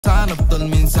إنسان أفضل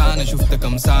من سنة شفت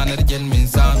كم سنة رجال من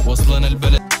سنة وصلنا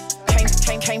البلد.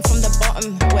 Came from the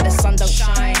bottom where the sun don't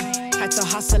shine. Had to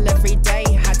hustle every day,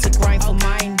 had to grind for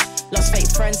mine. Lost fake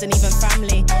friends and even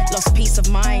family, lost peace of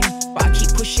mind. But I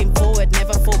keep pushing forward,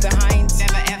 never fall behind.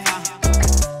 Never ever.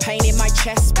 Pain in my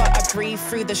chest, but I breathe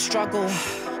through the struggle.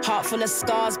 Heart full of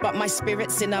scars, but my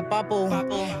spirit's in a bubble.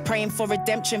 Praying for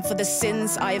redemption for the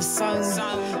sins I have sown.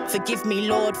 Forgive me,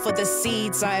 Lord, for the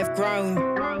seeds I have grown.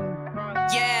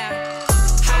 Yeah.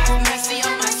 Have mercy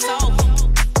on my soul.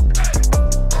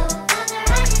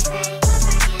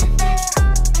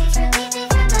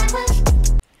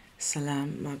 Salam,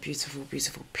 my beautiful,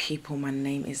 beautiful people. My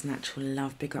name is Natural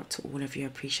Love. Big up to all of you. I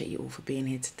appreciate you all for being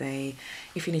here today.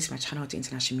 If you're new to my channel, I do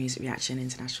international music reaction,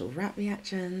 international rap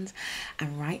reactions. And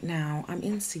right now, I'm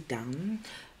in Sudan.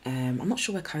 I'm not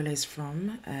sure where Colo is from,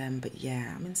 but yeah,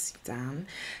 I'm in Sudan.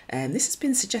 This has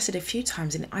been suggested a few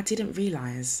times and I didn't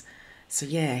realise. So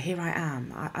yeah, here I am.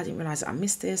 I didn't realise that I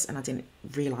missed this and I didn't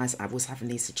realise I was having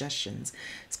these suggestions.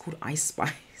 It's called Ice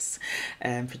Spice,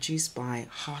 produced by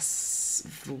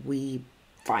Husvwvibes.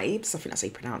 I think that's how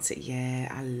you pronounce it. Yeah,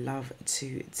 I love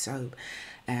Ft.Toodope.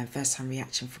 First time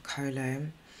reaction for Colo.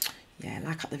 Yeah,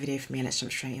 like up the video for me and let's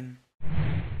jump straight in.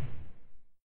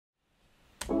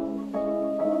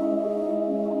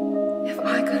 If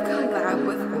I could collab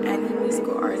with any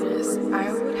musical artist,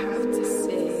 I would have to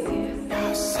say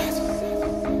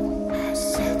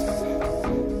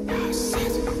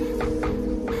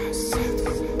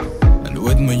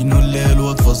الود مجنون ليل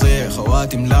واد فظيع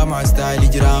خواتم لامعة ستايل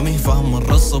إجرامي فهم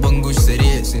الرصة بنقش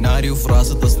سريع سيناريو في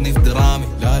راسي تصنيف درامي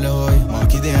لا لا هوي ما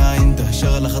كده يا انت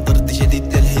شغلة خطرت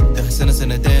شديد الحدة سنة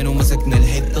سنتين ومسكنا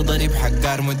الحتة ضرب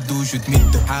حقار مدوش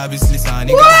وتمده حابس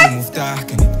لساني قافل مفتاح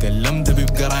كان اتكلمت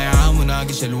بيبقى رايعة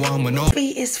مناقش الوهم نو.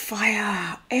 Beat is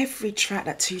fire. Every track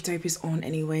that Ft.Toodope is on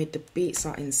anyway, the beats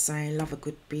are insane. Love a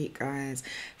good beat, guys.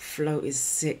 Flow is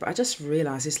sick. But I just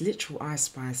realised it's literal Ice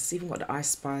Spice. It's even got the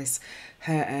Ice Spice,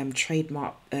 her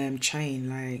trademark chain.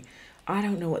 Like, I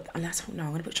don't know what, I don't know.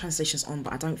 I'm gonna put translations on,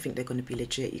 but I don't think they're gonna be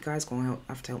legit. You guys gonna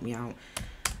have to help me out.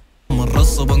 من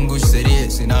رصة بنقش سريع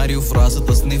سيناريو في راسي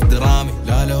تصنيف درامي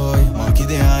لا لا هوي ما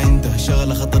كده يا انت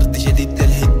شغلة خطرت شديد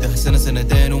الحدة سنة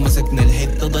سنتين ومسكنا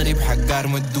الحتة ضرب حقار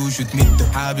مدوش وتمده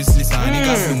حابس لساني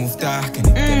قافل مفتاح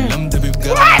كان اتكلمت بيبقى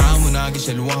رايعة مناقش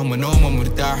الوهم نوم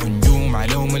مرتاح ونجوم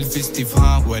عليهم الف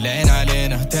استفهام والعين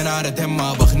علينا تنارة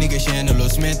ما بخنق شينا لو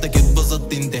سمعتك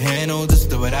اتبسطت انتهينا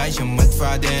ودست وراي شمت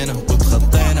فعدينا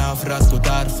وتخطينا افراد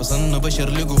كتار فصلنا بشر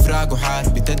لقوا فراق وحار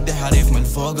بتدي حريف من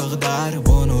فوق اغدار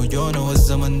بونو جونو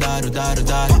والزمن دار ودار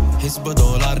ودار حسبة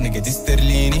دولار نقد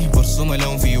استرليني برسم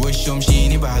لون في وشه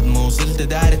مشيني بعد ما وصلت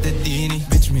دار تديني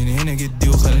بيتش من هنا قدي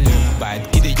وخليني بعد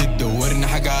كده جد دورنا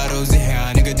حقاره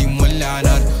وزحياني قديم ولا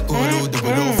نار كولو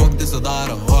دبلو فقد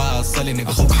صداره واصلني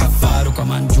اخوك حفار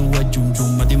وكمان جوا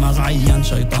الجمجمة دماغ عيان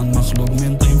شيطان مخلوق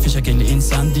من طين في شكل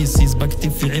انسان دي سيز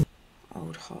بكتب في عب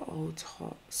Old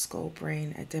hot skull brain,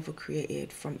 a devil created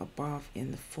from above in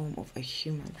the form of a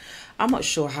human. I'm not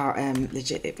sure how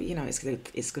legit it, but you know,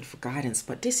 it's good for guidance,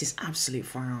 but this is absolute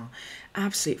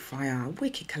fire,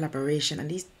 wicked collaboration. And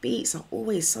these beats are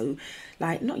always so,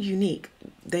 like, not unique,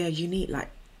 they are unique. Like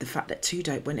the fact that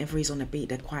Ft.Toodope, whenever he's on a beat,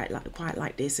 they're quite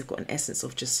like this. They've got an essence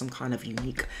of just some kind of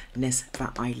uniqueness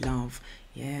that I love.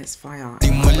 Yeah, it's fire.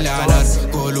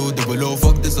 كولو دبلو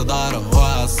فقد صداره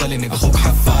واصلني اخوك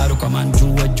حفار وكمان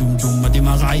جوا الجمجمة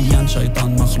دماغ عيان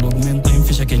شيطان مخلوق من طين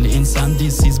في شكل انسان دي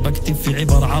سيز بكتب في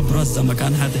عبر عبر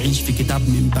الزمكان هتعيش في كتاب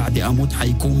من بعد اموت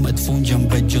حيكون مدفون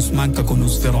جنب الجثمان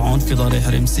ككنوز فرعون في ضريح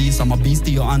رمسيس اما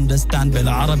بيستي يو اندرستاند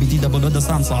بالعربي دي دبلو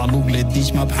دسان صعلوق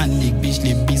للديش ما بحنك بيش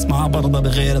لبيس ما برضه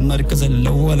بغير المركز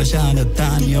الاول عشان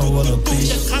الثاني اول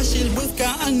الطيش خاشي البث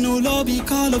كانه لوبي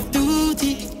كول اوف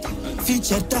ديوتي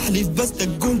فيتشر تحليف بس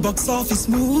تقول بوكس اوفيس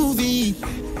موفي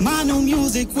My new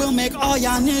music will make all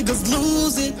y'all niggas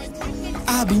lose it.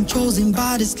 I've been chosen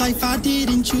by this life, I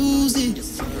didn't choose it.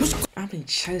 I've been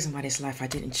chosen by this life, I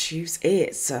didn't choose it.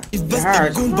 بس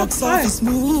تقول بوكس اوفيس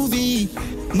موفي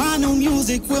My new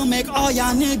music will make all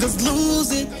y'all niggas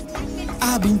lose it.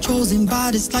 I've been chosen by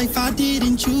this life, I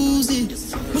didn't choose it.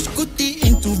 مش كنتي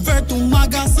introvert وما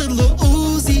قاصد له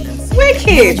اوزي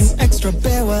Wicked extra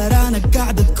bear وانا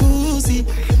قاعدة تكوزي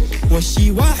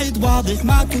وشي واحد واضح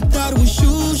مع كتار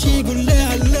وشوش يقول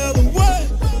لها الليل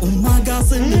وما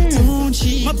قاصد له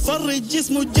تونشي ما تفرج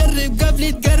جسمه تجرب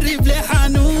قبل تقرب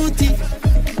لحانوتي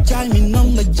جاي من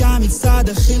الله جامد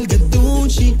سادة خلق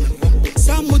الدونشي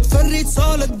سام متفرد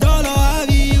صول الدولة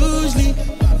وهذي يوجلي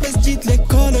بس جيت لك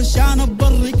كولو شان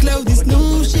ابرك لو دي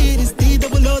سنوشي دي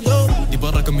دبلو دو دي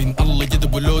بركة من الله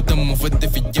جد بلو تم مفدة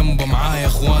في الجنب معايا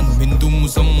اخوان من دون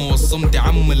مسمى وصمت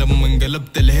عم لما انقلبت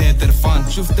قلبت الهيتر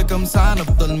فان. شفت كم سنة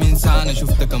بطل من سنة،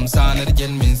 شفت كم سنة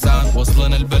رجل من سان.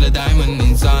 وصلنا البلد دايما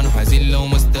انسان، وحزين لو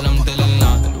ما استلمت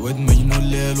للنار. الود مجنون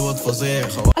ليه الود فظيع.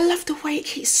 I love the way it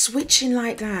keeps switching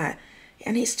like that.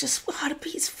 And it's just, wow, the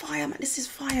beat's fire, man. This is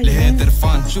fire. الهيتر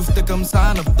فان. شفت كم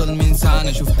سنة بطل من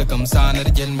سنة، شفت كم سنة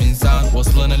رجل من سان.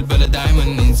 وصلنا البلد دايما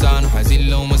انسان، وحزين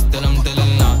لو ما استلمت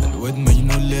للنار. الود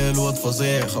مجنون ليه الود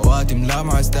فظيع. خواتم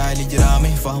لامعة ستايل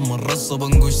اجرامي، فهم الرصة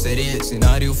بنقوش سريع.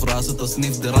 سيناريو في راسي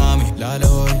تصنيف درامي. لا لا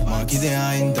هوي ما كده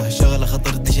يا انت، شغلة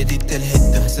خطرت شديدة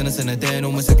الحدة. سنة سنتين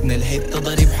ومسكنا الحتة،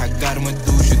 ضريب حقار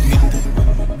مدوش وتمد.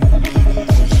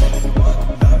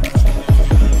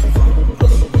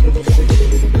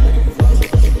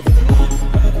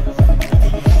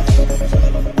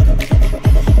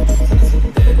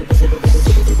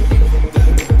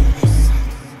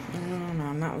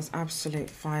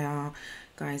 Absolute fire,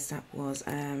 guys. That was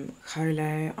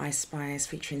Colo, Ice Spice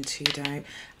featuring Toodope.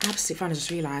 Absolutely fun. I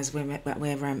just realised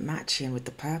we're matching with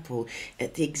the purple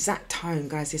at the exact tone,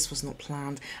 guys. This was not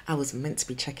planned. I was meant to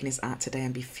be checking this out today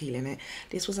and be feeling it.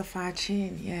 This was a fire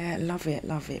tune. Yeah, love it,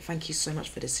 love it. Thank you so much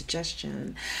for the suggestion.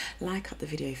 Like up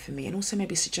the video for me, and also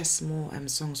maybe suggest some more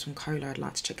songs from Colo. I'd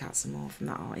like to check out some more from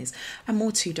that artist, and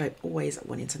more Toodope. Always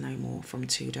wanting to know more from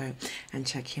Toodope, and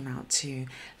check him out too.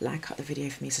 Like up the video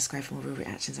for me, subscribe for more real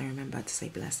reactions, and remember to stay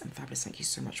blessed and fabulous. Thank you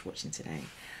so much for watching today.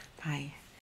 Bye.